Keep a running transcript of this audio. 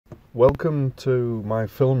Welcome to my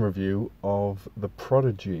film review of The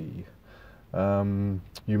Prodigy. You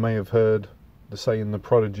may have heard the saying The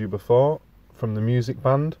Prodigy before from the music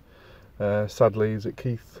band. Sadly, is it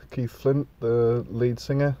Keith Flint, the lead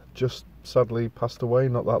singer, just sadly passed away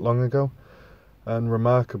not that long ago. And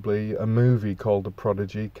remarkably, a movie called The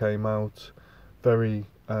Prodigy came out very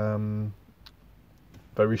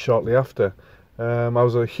shortly after. I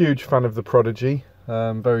was a huge fan of The Prodigy.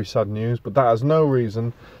 Very sad news, but that has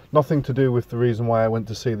nothing to do with the reason why I went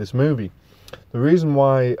to see this movie. The reason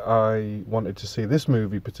why I wanted to see this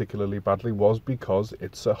movie particularly badly was because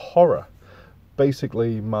it's a horror.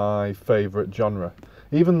 Basically my favourite genre.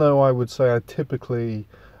 Even though I would say I typically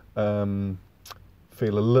feel a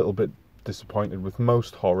little bit disappointed with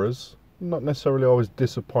most horrors. Not necessarily always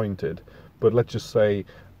disappointed, but let's just say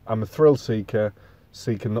I'm a thrill seeker,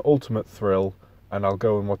 seeking the ultimate thrill, and I'll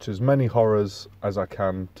go and watch as many horrors as I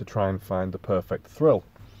can to try and find the perfect thrill.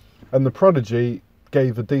 And The Prodigy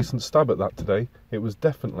gave a decent stab at that today. It was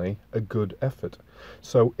definitely a good effort.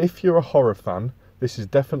 So if you're a horror fan, this is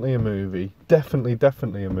definitely a movie,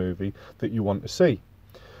 definitely a movie that you want to see.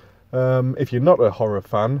 If you're not a horror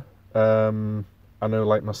fan, I know,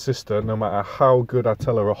 like my sister, no matter how good I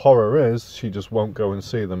tell her a horror is, she just won't go and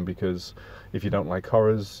see them, because if you don't like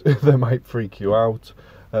horrors, they might freak you out,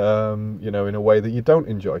 in a way that you don't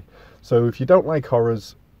enjoy. So if you don't like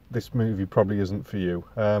horrors, this movie probably isn't for you.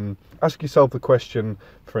 Ask yourself the question,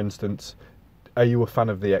 for instance, are you a fan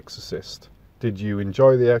of The Exorcist? Did you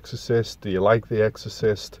enjoy The Exorcist? Do you like The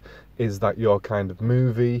Exorcist? Is that your kind of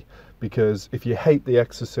movie? Because if you hate The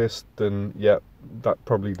Exorcist, then yeah, that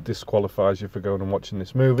probably disqualifies you for going and watching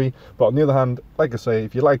this movie. But on the other hand, like I say,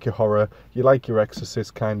 if you like your horror, you like your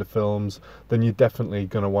Exorcist kind of films, then you're definitely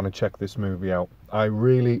going to want to check this movie out. I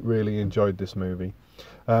really enjoyed this movie.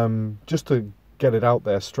 Just to get it out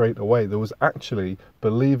there straight away, there was actually,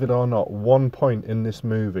 believe it or not, one point in this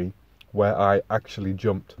movie where I actually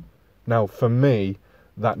jumped. Now, for me,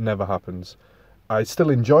 that never happens. I still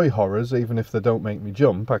enjoy horrors, even if they don't make me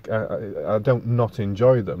jump. I don't not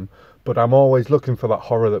enjoy them, but I'm always looking for that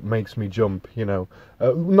horror that makes me jump,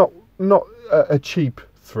 Not a cheap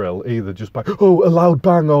thrill either, just by, oh, a loud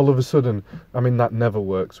bang all of a sudden. I mean, that never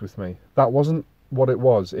works with me. That wasn't what it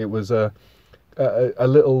was. It was a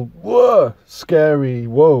little, whoa, scary,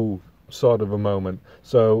 whoa, sort of a moment.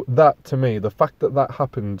 So that, to me, the fact that that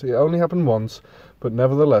happened, it only happened once, but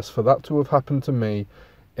nevertheless, for that to have happened to me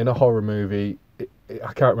in a horror movie,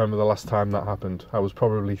 I can't remember the last time that happened. I was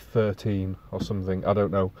probably 13 or something, I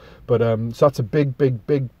don't know. But so that's a big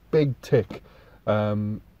tick.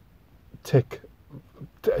 A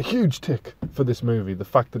huge tick for this movie, the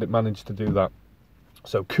fact that it managed to do that.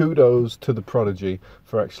 So kudos to The Prodigy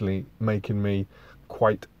for actually making me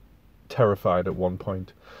quite terrified at one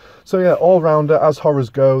point. So yeah, all rounder, as horrors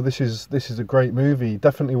go, this is a great movie.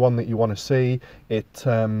 Definitely one that you want to see. It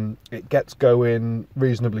gets going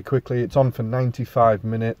reasonably quickly. It's on for 95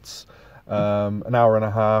 minutes, an hour and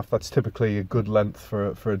a half. That's typically a good length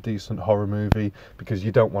for a decent horror movie, because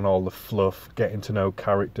you don't want all the fluff, getting to know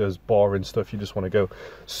characters, boring stuff. You just want to go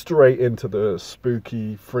straight into the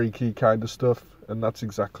spooky, freaky kind of stuff, and that's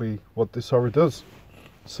exactly what this horror does.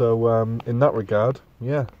 So in that regard,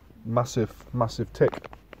 yeah, massive tick.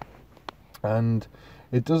 And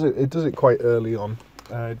it does it quite early on.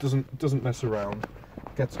 It doesn't mess around.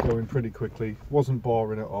 Gets going pretty quickly. Wasn't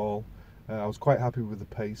boring at all. I was quite happy with the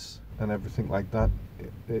pace and everything like that.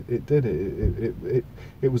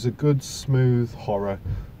 It was a good, smooth horror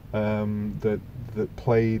that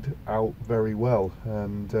played out very well.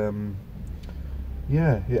 And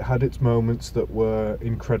yeah, it had its moments that were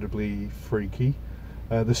incredibly freaky.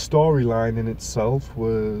 The storyline in itself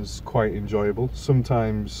was quite enjoyable.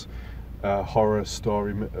 Sometimes horror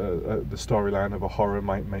story, the storyline of a horror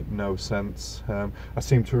might make no sense. I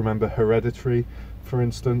seem to remember Hereditary, for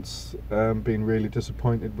instance, being really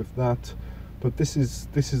disappointed with that. But this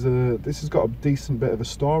has got a decent bit of a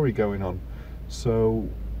story going on, so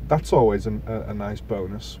that's always a nice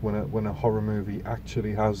bonus when a horror movie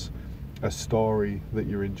actually has a story that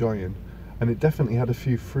you're enjoying. And it definitely had a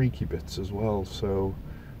few freaky bits as well. So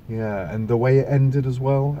yeah, and the way it ended as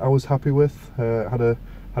well, I was happy with.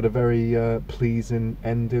 Had a very pleasing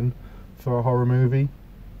ending for a horror movie.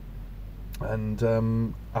 And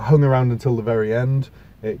I hung around until the very end.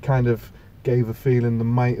 It kind of gave a feeling there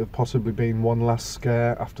might have possibly been one last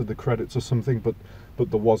scare after the credits or something, but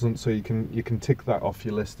there wasn't. So you can tick that off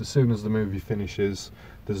your list. As soon as the movie finishes,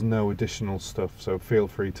 there's no additional stuff, so feel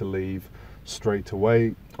free to leave straight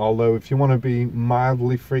away. Although if you want to be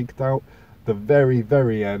mildly freaked out, the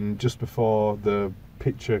very end, just before the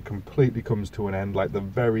picture completely comes to an end, like the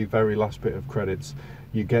very last bit of credits,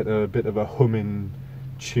 you get a bit of a humming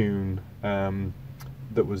tune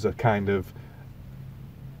that was a kind of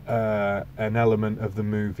an element of the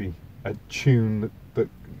movie, a tune that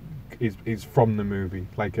is from the movie,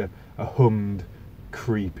 like a hummed,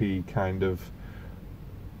 creepy kind of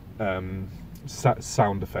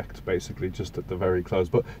sound effect, basically, just at the very close.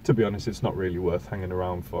 But to be honest, it's not really worth hanging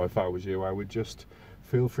around for. If I was you, I would just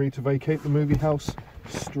feel free to vacate the movie house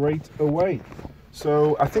straight away.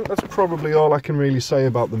 So I think that's probably all I can really say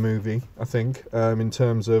about the movie, I think, in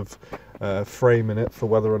terms of framing it for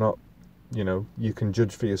whether or not, you know, you can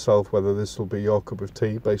judge for yourself whether this will be your cup of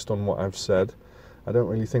tea based on what I've said. I don't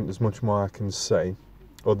really think there's much more I can say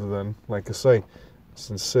other than, like I say,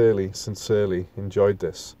 sincerely enjoyed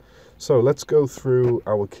this. So let's go through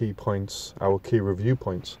our key points, our key review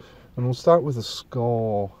points, and we'll start with a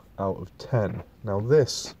score out of 10. Now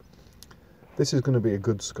this is going to be a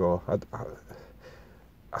good score.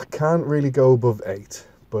 I can't really go above 8,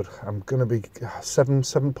 but I'm going to be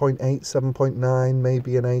 7.8, 7.9,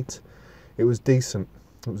 maybe an 8. It was decent.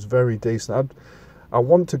 It was very decent. I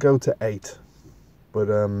want to go to 8, but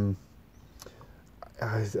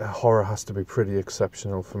horror has to be pretty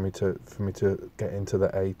exceptional for me to get into the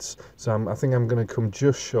 8s. So I think I'm going to come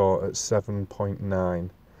just short at 7.9.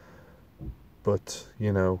 But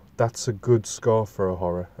you know, that's a good score for a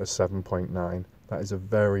horror, a 7.9. That is a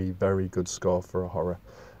very, very good score for a horror.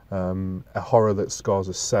 A horror that scores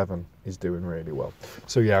a 7 is doing really well.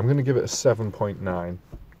 So yeah, I'm going to give it a 7.9.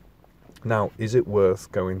 Now, is it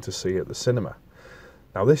worth going to see at the cinema?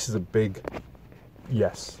 Now, this is a big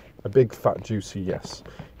yes, a big fat juicy yes.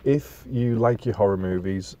 If you like your horror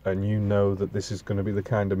movies and you know that this is going to be the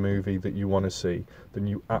kind of movie that you want to see, then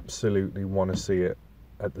you absolutely want to see it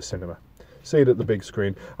at the cinema. See it at the big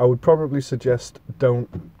screen. I would probably suggest don't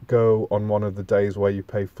go on one of the days where you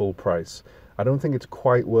pay full price. I don't think it's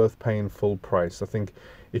quite worth paying full price. I think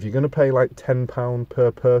if you're going to pay like £10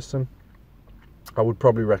 per person, I would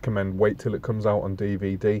probably recommend wait till it comes out on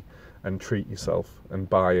DVD and treat yourself and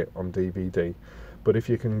buy it on DVD. But if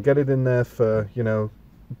you can get it in there for, you know,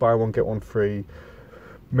 buy one get one free,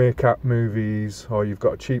 Meerkat movies, or you've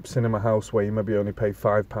got a cheap cinema house where you maybe only pay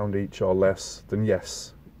 £5 each or less, then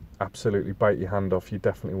yes, absolutely bite your hand off. You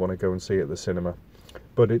definitely want to go and see it at the cinema.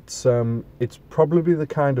 But it's probably the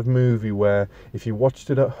kind of movie where if you watched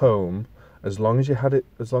it at home, as long as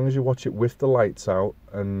you watch it with the lights out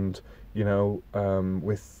and, you know,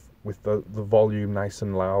 with the volume nice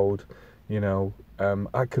and loud, you know,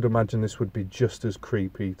 I could imagine this would be just as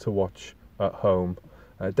creepy to watch at home.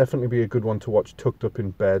 Definitely be a good one to watch tucked up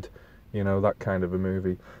in bed, you know, that kind of a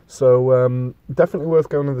movie. So definitely worth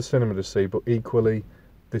going to the cinema to see, but equally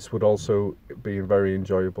this would also be very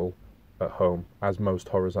enjoyable at home, as most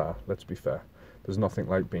horrors are, let's be fair. There's nothing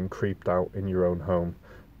like being creeped out in your own home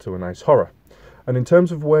to a nice horror. And in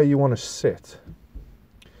terms of where you want to sit,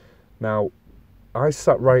 now I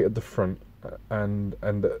sat right at the front, and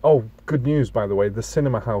oh, good news, by the way, the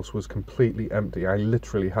cinema house was completely empty. I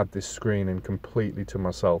literally had this screening completely to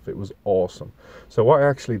myself. It was awesome. So what I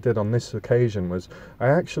actually did on this occasion was I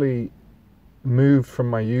actually moved from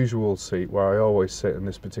my usual seat where I always sit in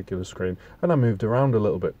this particular screen, and I moved around a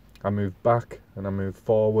little bit. I moved back and I moved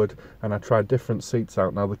forward and I tried different seats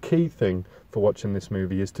out. Now the key thing for watching this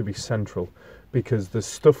movie is to be central, because there's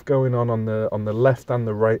stuff going on the left and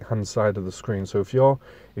the right hand side of the screen. So if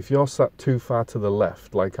you're sat too far to the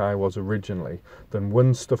left like I was originally, then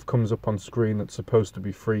when stuff comes up on screen that's supposed to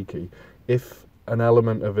be freaky, if an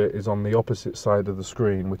element of it is on the opposite side of the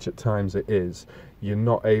screen, which at times it is, you're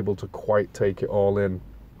not able to quite take it all in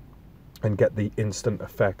and get the instant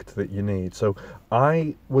effect that you need. So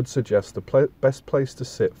I would suggest the best place to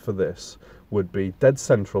sit for this would be dead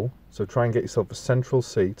central. So try and get yourself a central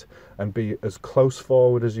seat and be as close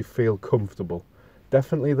forward as you feel comfortable.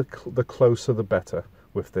 Definitely the closer the better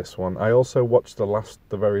with this one. I also watched the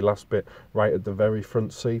very last bit right at the very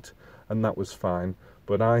front seat, and that was fine.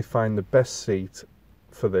 But I find the best seat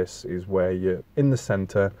for this is where you're in the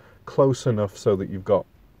center, close enough so that you've got,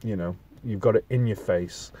 you know, you've got it in your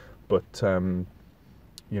face, but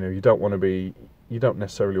you know, you don't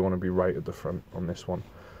necessarily want to be right at the front on this one.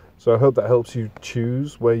 So I hope that helps you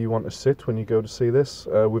choose where you want to sit when you go to see this.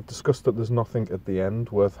 We've discussed that there's nothing at the end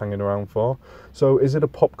worth hanging around for. So is it a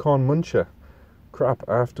popcorn muncher? Crap,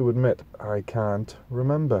 I have to admit, I can't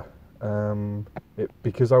remember.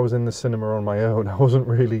 Because I was in the cinema on my own, I wasn't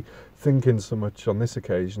really thinking so much on this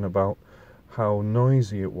occasion about how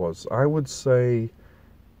noisy it was. I would say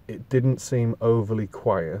it didn't seem overly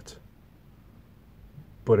quiet,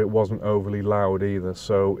 but it wasn't overly loud either.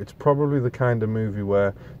 So it's probably the kind of movie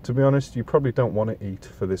where, to be honest, you probably don't want to eat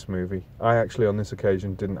for this movie. I actually, on this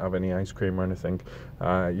occasion, didn't have any ice cream or anything,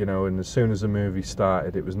 you know, and as soon as the movie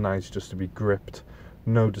started, it was nice just to be gripped,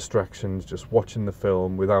 no distractions, just watching the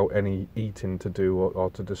film without any eating to do or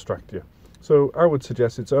to distract you. So I would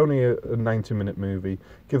suggest it's only a 90-minute movie.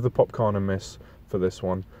 Give the popcorn a miss for this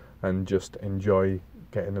one and just enjoy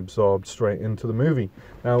getting absorbed straight into the movie.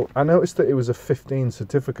 Now, I noticed that it was a 15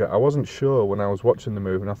 certificate. I wasn't sure when I was watching the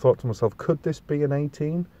movie, and I thought to myself, could this be an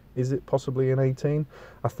 18? Is it possibly an 18?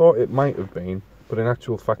 I thought it might have been, but in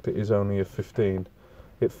actual fact it is only a 15.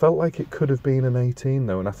 It felt like it could have been an 18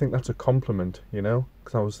 though, and I think that's a compliment, you know,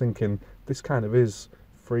 because I was thinking this kind of is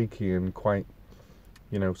freaky and quite,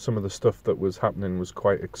 you know, some of the stuff that was happening was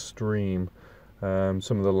quite extreme.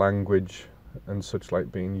 Some of the language and such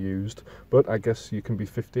like being used, but I guess you can be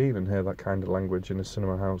 15 and hear that kind of language in a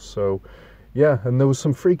cinema house. So yeah, and there was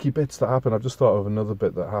some freaky bits that happened. I've just thought of another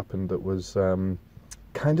bit that happened that was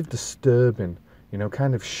kind of disturbing, you know,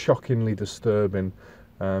 kind of shockingly disturbing.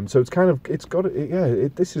 So it's kind of,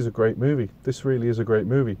 this is a great movie. This really is a great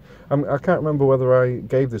movie. I can't remember whether I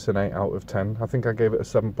gave this an 8 out of 10. I think I gave it a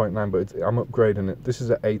 7.9, but I'm upgrading it. This is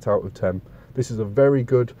an 8 out of 10. This is a very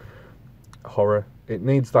good horror. It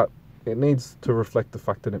needs to reflect the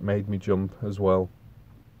fact that it made me jump as well.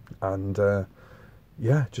 And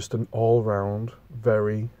yeah, just an all-round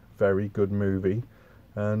very, very good movie.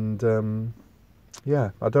 And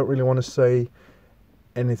yeah, I don't really want to say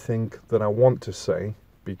anything that I want to say,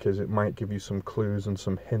 because it might give you some clues and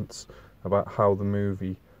some hints about how the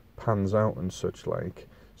movie pans out and such like.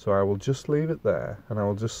 So I will just leave it there, and I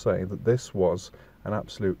will just say that this was an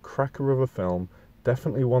absolute cracker of a film.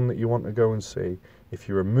 Definitely one that you want to go and see. If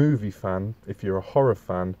you're a movie fan, if you're a horror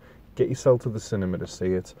fan, get yourself to the cinema to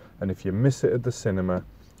see it. And if you miss it at the cinema,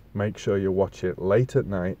 make sure you watch it late at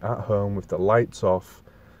night at home with the lights off,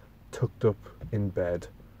 tucked up in bed,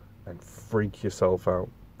 and freak yourself out.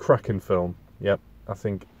 Cracking film. Yep, I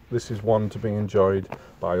think this is one to be enjoyed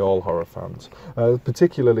by all horror fans.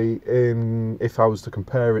 Particularly if I was to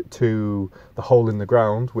compare it to The Hole in the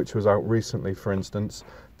Ground, which was out recently, for instance,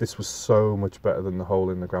 this was so much better than The Hole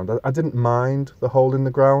in the Ground. I didn't mind The Hole in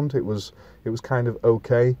the Ground. It was kind of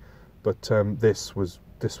okay, but this was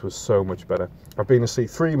so much better. I've been to see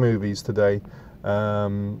 3 movies today,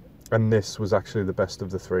 and this was actually the best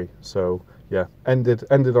of the 3. So yeah, ended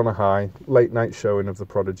on a high. Late night showing of The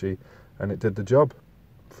Prodigy, and it did the job.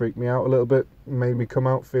 Freaked me out a little bit, made me come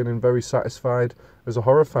out feeling very satisfied as a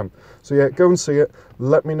horror fan. So yeah, go and see it.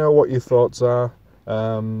 Let me know what your thoughts are.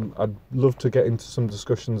 I'd love to get into some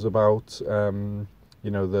discussions about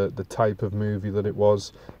you know, the type of movie that it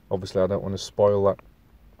was. Obviously I don't want to spoil that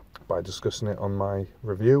by discussing it on my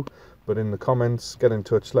review, but in the comments, get in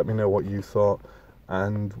touch, let me know what you thought,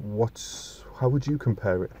 and how would you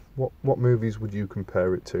compare it? What movies would you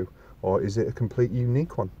compare it to? Or is it a complete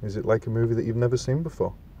unique one? Is it like a movie that you've never seen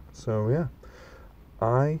before? So yeah,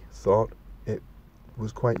 I thought it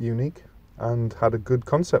was quite unique and had a good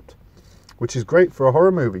concept, which is great for a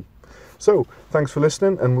horror movie. So thanks for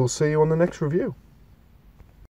listening, and we'll see you on the next review.